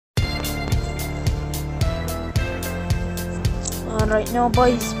Alright, now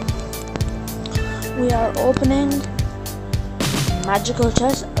boys, we are opening Magical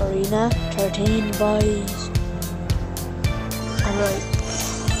Chess Arena 13, boys. Alright,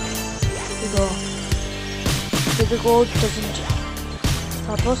 here we go. Here the gold doesn't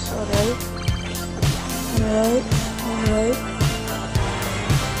stop us. Alright.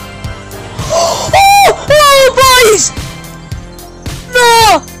 Oh, boys!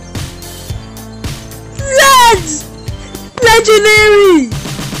 No! Lads! Legendary!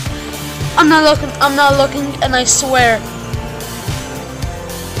 I'm not looking, and I swear.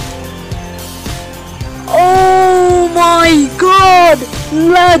 Oh my god!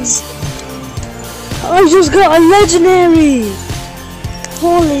 Lads! I just got a legendary!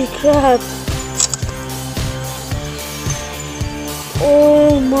 Holy crap!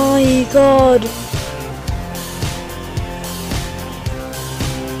 Oh my god!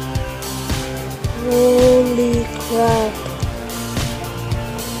 Holy crap!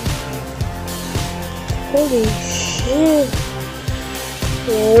 Holy shit!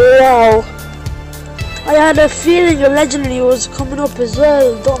 Wow! I had a feeling a legendary was coming up as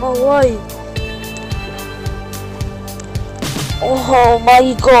well, don't know why. Oh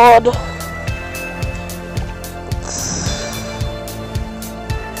my god!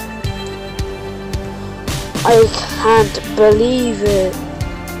 I can't believe it,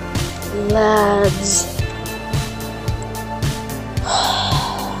 lads.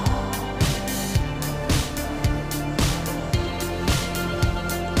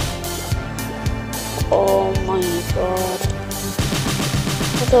 Oh my god.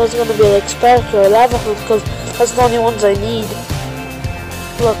 I thought it was gonna be like Sparky or Lava Hunt because that's the only ones I need.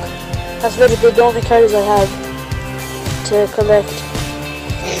 Look, that's literally the only cards I have to collect.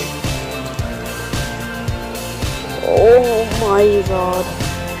 Oh my god.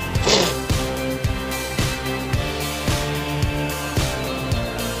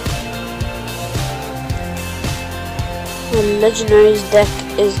 The Legendary's deck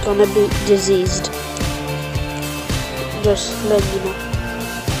is gonna be diseased. Just let you know.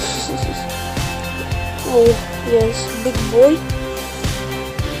 Oh yes, big boy.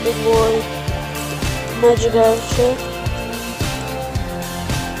 Big boy. Magic Archer.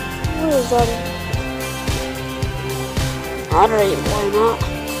 What is that? Alright, why not?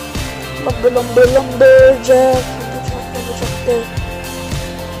 Lumberjack. There.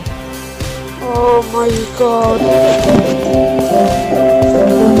 Oh my god.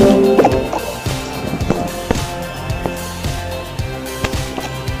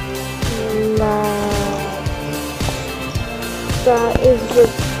 That is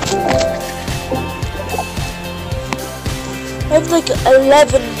just... I have like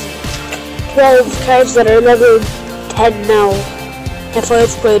 11, 12 cards that are level 10 now, if I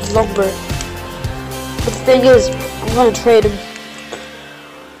upgrade lumber. But the thing is, I'm gonna trade him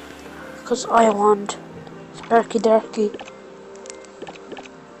because I want Sparky Darky.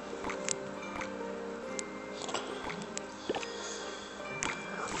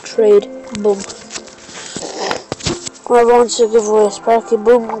 Trade, boom. Whoever wants to give away a Sparky,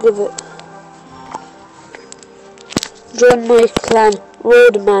 boom, give it. Join my clan,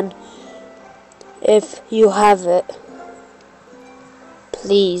 Roadman, if you have it.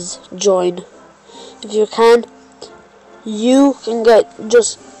 Please join. If you can, you can get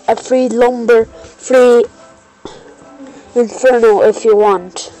just a free lumber, free inferno if you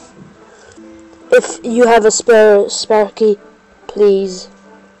want. If you have a spare Sparky, please,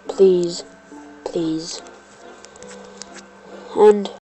 please, please. And